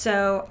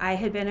 So I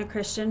had been a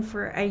Christian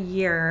for a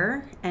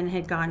year and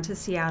had gone to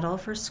Seattle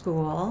for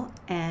school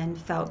and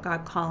felt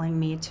God calling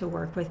me to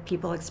work with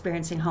people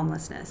experiencing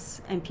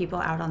homelessness and people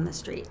out on the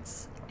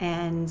streets.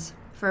 And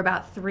for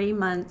about 3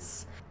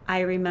 months,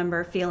 I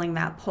remember feeling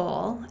that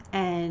pull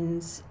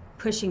and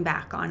pushing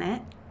back on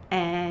it,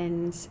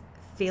 and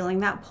feeling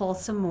that pull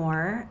some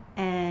more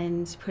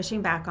and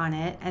pushing back on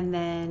it. And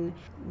then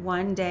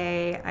one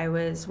day I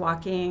was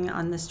walking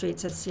on the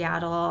streets of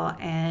Seattle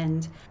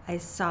and I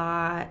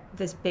saw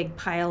this big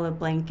pile of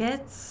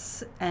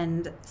blankets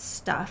and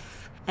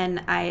stuff.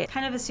 And I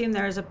kind of assumed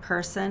there was a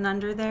person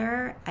under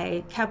there.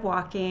 I kept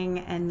walking,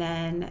 and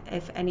then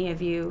if any of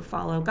you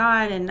follow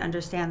God and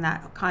understand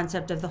that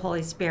concept of the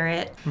Holy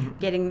Spirit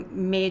getting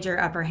major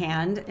upper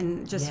hand,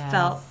 and just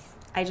felt,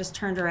 I just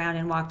turned around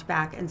and walked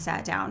back and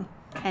sat down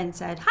and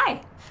said,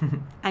 "Hi,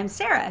 I'm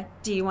Sara.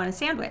 Do you want a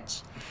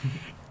sandwich?"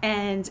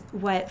 And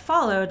what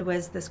followed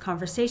was this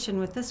conversation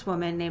with this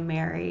woman named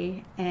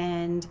Mary.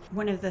 And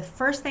one of the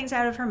first things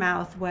out of her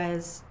mouth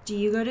was, "Do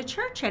you go to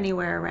church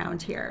anywhere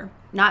around here?"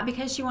 Not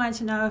because she wanted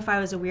to know if I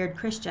was a weird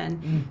Christian.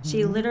 Mm-hmm.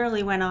 She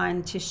literally went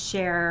on to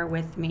share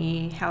with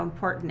me how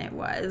important it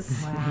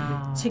was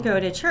to go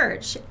to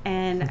church.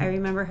 And I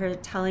remember her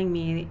telling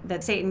me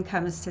that Satan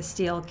comes to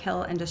steal,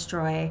 kill, and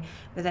destroy,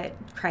 but that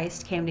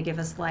Christ came to give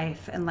us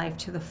life, and life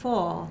to the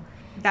full.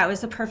 That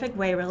was the perfect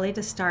way, really,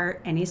 to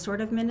start any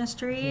sort of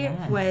ministry.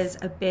 Was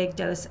a big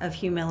dose of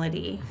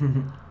humility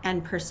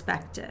and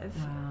perspective.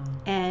 Wow.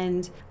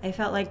 And I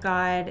felt like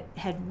God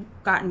had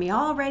gotten me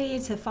all ready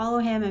to follow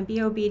him and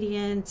be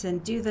obedient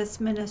and do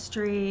this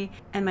ministry.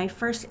 And my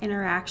first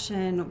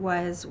interaction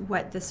was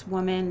what this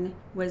woman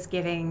was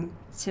giving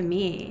to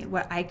me,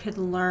 what I could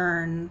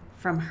learn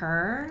from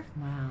her.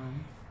 Wow.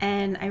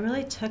 And I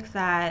really took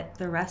that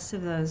the rest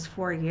of those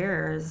 4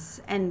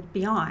 years and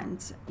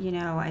beyond. You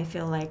know, I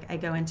feel like I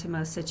go into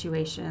most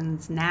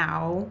situations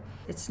now.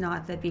 It's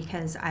not that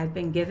because I've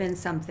been given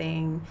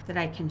something that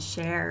I can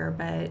share,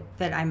 but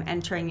that I'm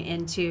entering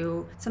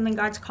into something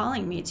God's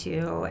calling me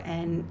to,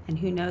 and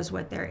who knows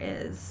what there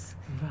is.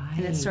 Right.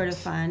 And it's sort of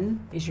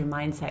fun. Is your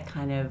mindset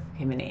kind of,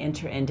 I'm going to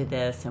enter into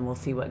this and we'll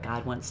see what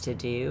God wants to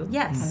do?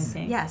 Yes. Kind of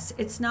thing? Yes.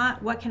 It's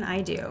not what can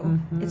I do?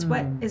 Mm-hmm. It's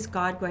what is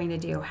God going to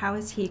do? How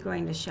is he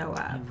going to show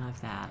up? I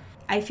love that.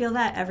 I feel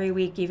that every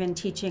week, even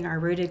teaching our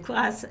Rooted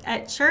class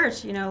at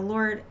church, you know,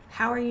 Lord,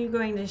 how are you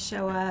going to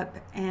show up,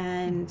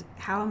 and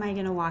how am I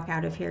going to walk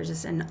out of here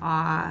just in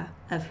awe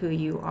of who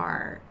you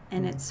are?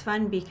 And it's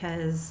fun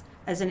because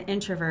as an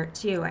introvert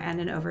too,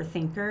 and an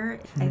overthinker,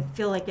 I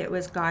feel like it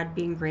was God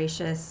being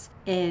gracious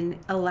in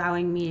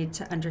allowing me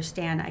to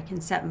understand I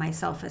can set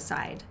myself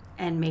aside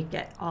and make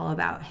it all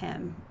about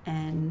him.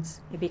 And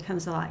it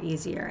becomes a lot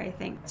easier, I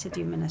think, to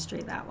do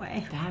ministry that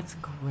way. That's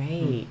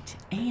great.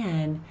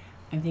 And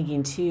I'm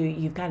thinking too,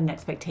 you've got an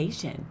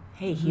expectation.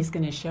 Hey, he's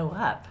going to show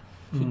up.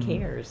 He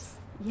cares.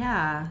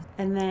 Yeah.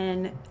 And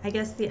then I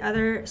guess the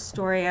other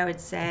story I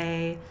would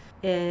say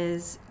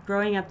is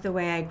growing up the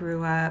way I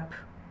grew up.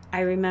 I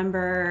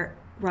remember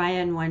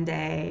Ryan one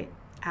day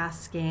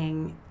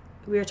asking,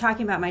 we were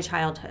talking about my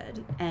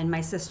childhood and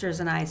my sisters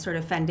and I sort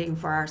of fending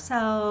for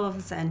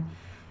ourselves, and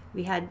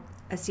we had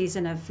a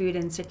season of food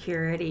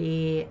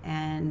insecurity,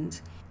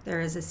 and there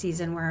was a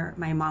season where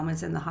my mom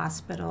was in the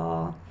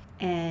hospital,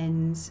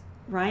 and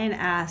Ryan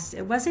asked,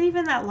 it wasn't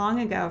even that long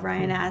ago,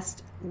 Ryan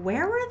asked,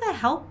 where were the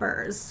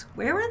helpers?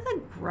 Where were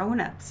the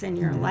grown-ups in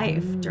your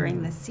life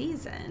during the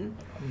season?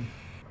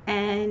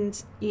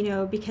 And, you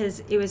know,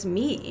 because it was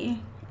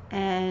me,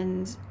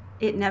 and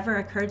it never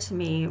occurred to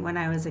me when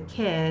I was a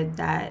kid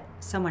that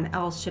someone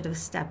else should have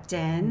stepped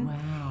in,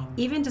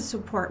 even to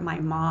support my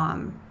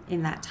mom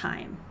in that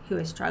time who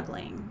was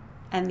struggling,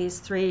 and these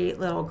 3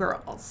 little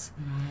girls.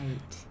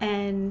 Right.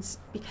 And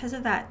because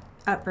of that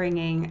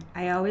upbringing,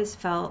 I always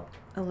felt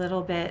a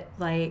little bit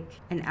like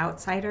an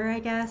outsider, I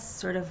guess,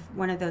 sort of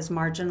one of those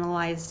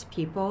marginalized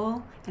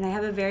people. And I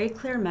have a very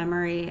clear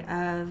memory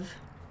of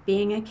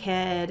being a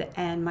kid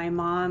and my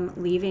mom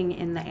leaving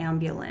in the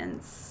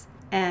ambulance,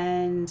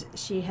 and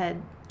she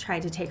had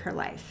tried to take her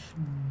life.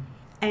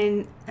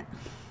 And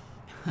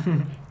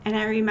and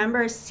I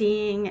remember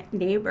seeing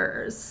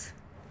neighbors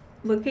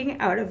looking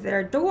out of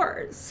their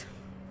doors,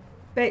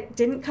 but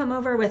didn't come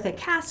over with a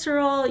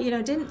casserole,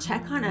 didn't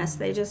check on us.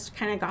 They just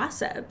kind of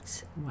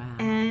gossiped. Wow.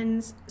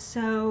 And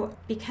so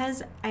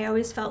because I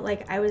always felt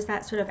like I was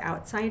that sort of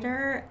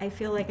outsider, I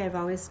feel like I've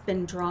always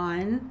been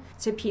drawn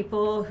to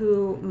people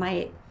who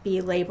might be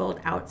labeled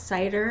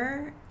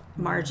outsider,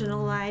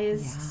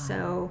 marginalized. Yeah.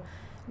 So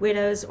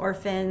widows,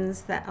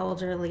 orphans, the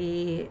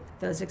elderly,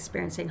 those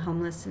experiencing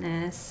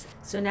homelessness.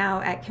 So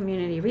now at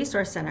Community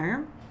Resource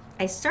Center,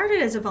 I started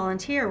as a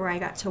volunteer where I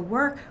got to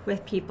work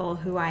with people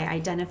who I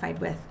identified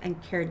with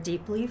and cared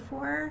deeply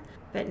for.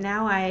 But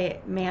now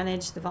I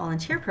manage the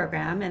volunteer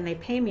program, and they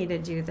pay me to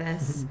do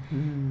this.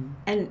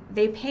 And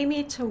they pay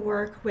me to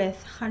work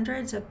with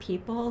hundreds of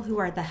people who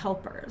are the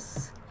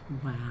helpers.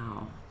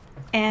 Wow.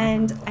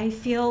 And I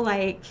feel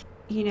like,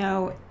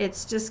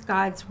 it's just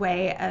God's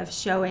way of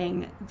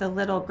showing the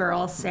little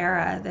girl,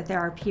 Sara, that there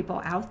are people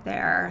out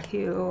there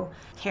who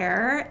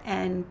care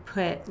and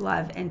put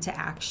love into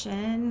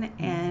action.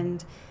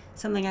 And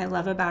something I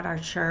love about our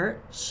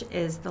church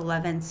is the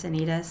Love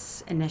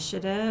Encinitas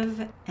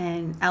initiative.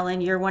 And Ellen,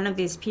 you're one of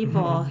these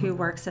people who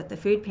works at the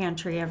food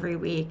pantry every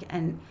week.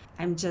 And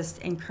I'm just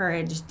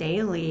encouraged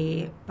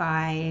daily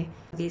by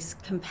these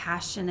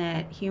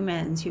compassionate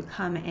humans who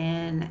come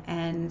in,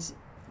 and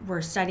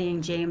we're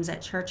studying James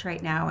at church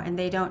right now, and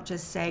they don't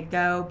just say,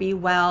 go, be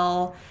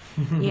well,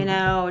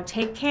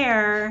 take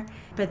care,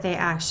 but they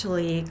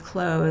actually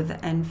clothe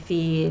and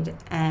feed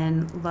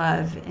and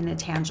love in a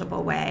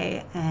tangible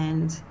way.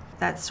 And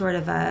that's sort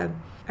of a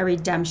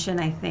redemption,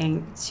 I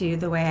think, to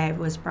the way I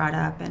was brought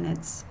up, and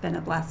it's been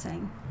a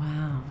blessing.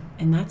 Wow.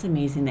 And that's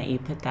amazing that you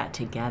put that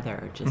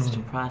together, just to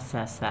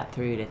process that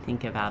through, to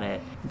think about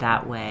it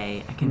that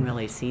way. I can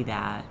really see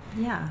that.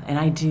 Yeah. And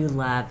I do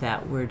love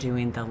that we're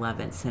doing the Love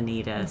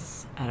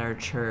Encinitas at our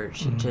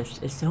church. It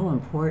just is so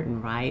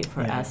important, right,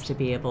 for us to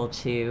be able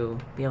to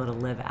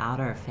live out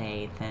our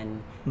faith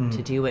and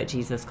to do what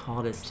Jesus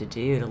called us to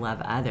do, to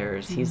love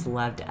others. He's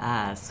loved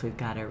us. We've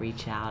got to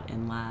reach out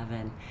and love.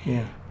 And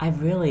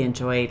I've really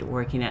enjoyed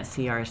working at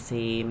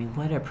CRC. I mean,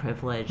 what a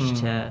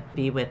privilege to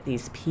be with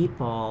these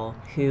people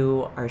who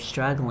are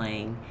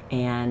struggling,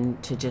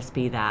 and to just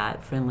be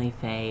that friendly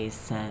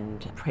face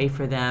and pray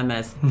for them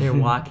as they're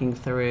walking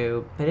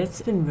through. But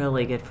it's been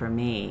really good for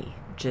me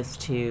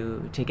just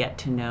to get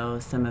to know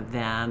some of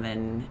them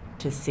and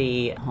to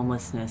see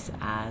homelessness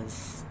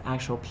as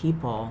actual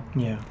people,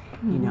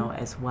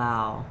 as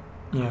well,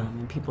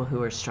 and people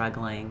who are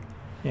struggling.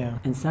 Yeah.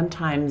 And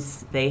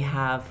sometimes they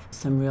have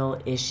some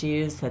real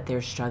issues that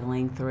they're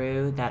struggling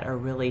through that are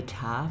really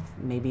tough,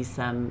 maybe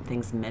some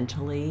things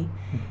mentally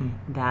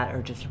that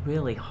are just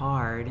really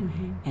hard.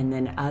 And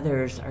then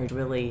others are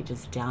really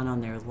just down on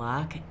their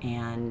luck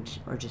and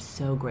are just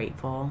so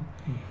grateful.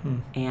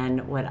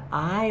 And what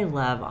I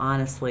love,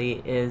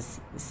 honestly,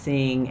 is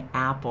seeing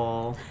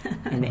Apple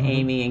and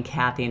Amy and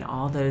Kathy and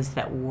all those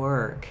that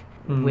work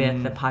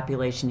with the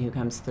population who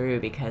comes through,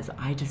 because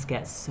I just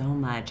get so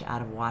much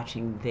out of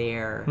watching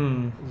their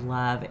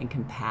love and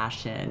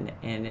compassion,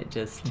 and it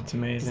just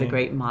is a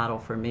great model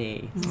for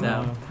me.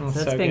 So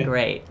it's been good.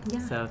 Great. Yeah.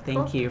 So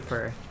thank you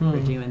for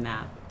doing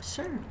that.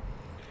 Sure.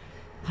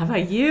 How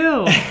about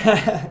you?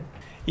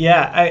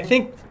 Yeah, I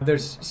think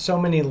there's so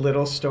many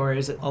little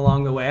stories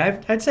along the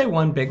way. I'd say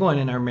one big one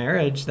in our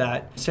marriage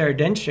that Sara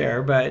didn't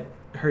share, but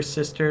her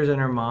sisters and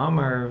her mom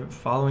are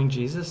following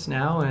Jesus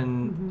now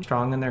and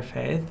strong in their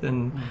faith.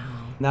 And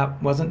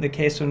that wasn't the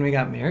case when we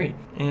got married.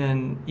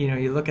 And,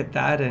 you look at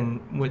that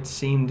and what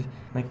seemed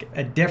like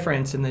a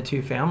difference in the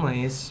two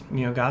families,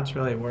 God's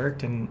really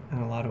worked in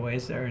a lot of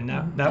ways there. And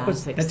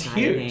that's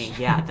huge.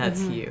 Yeah,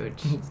 that's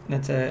huge.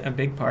 That's a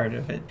big part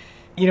of it.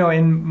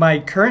 In my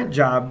current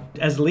job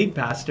as lead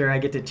pastor, I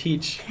get to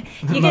teach.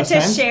 You get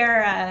to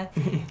share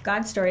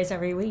God stories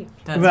every week.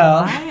 That's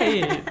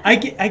right.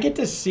 I get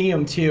to see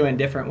them too in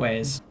different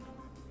ways.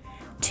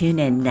 Tune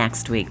in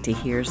next week to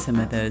hear some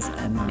of those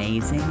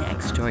amazing,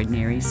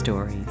 extraordinary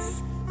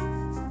stories.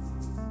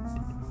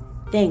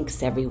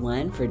 Thanks,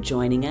 everyone, for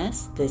joining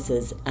us. This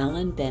is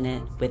Ellen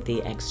Bennett with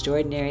the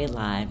Extraordinary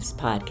Lives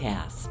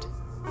podcast.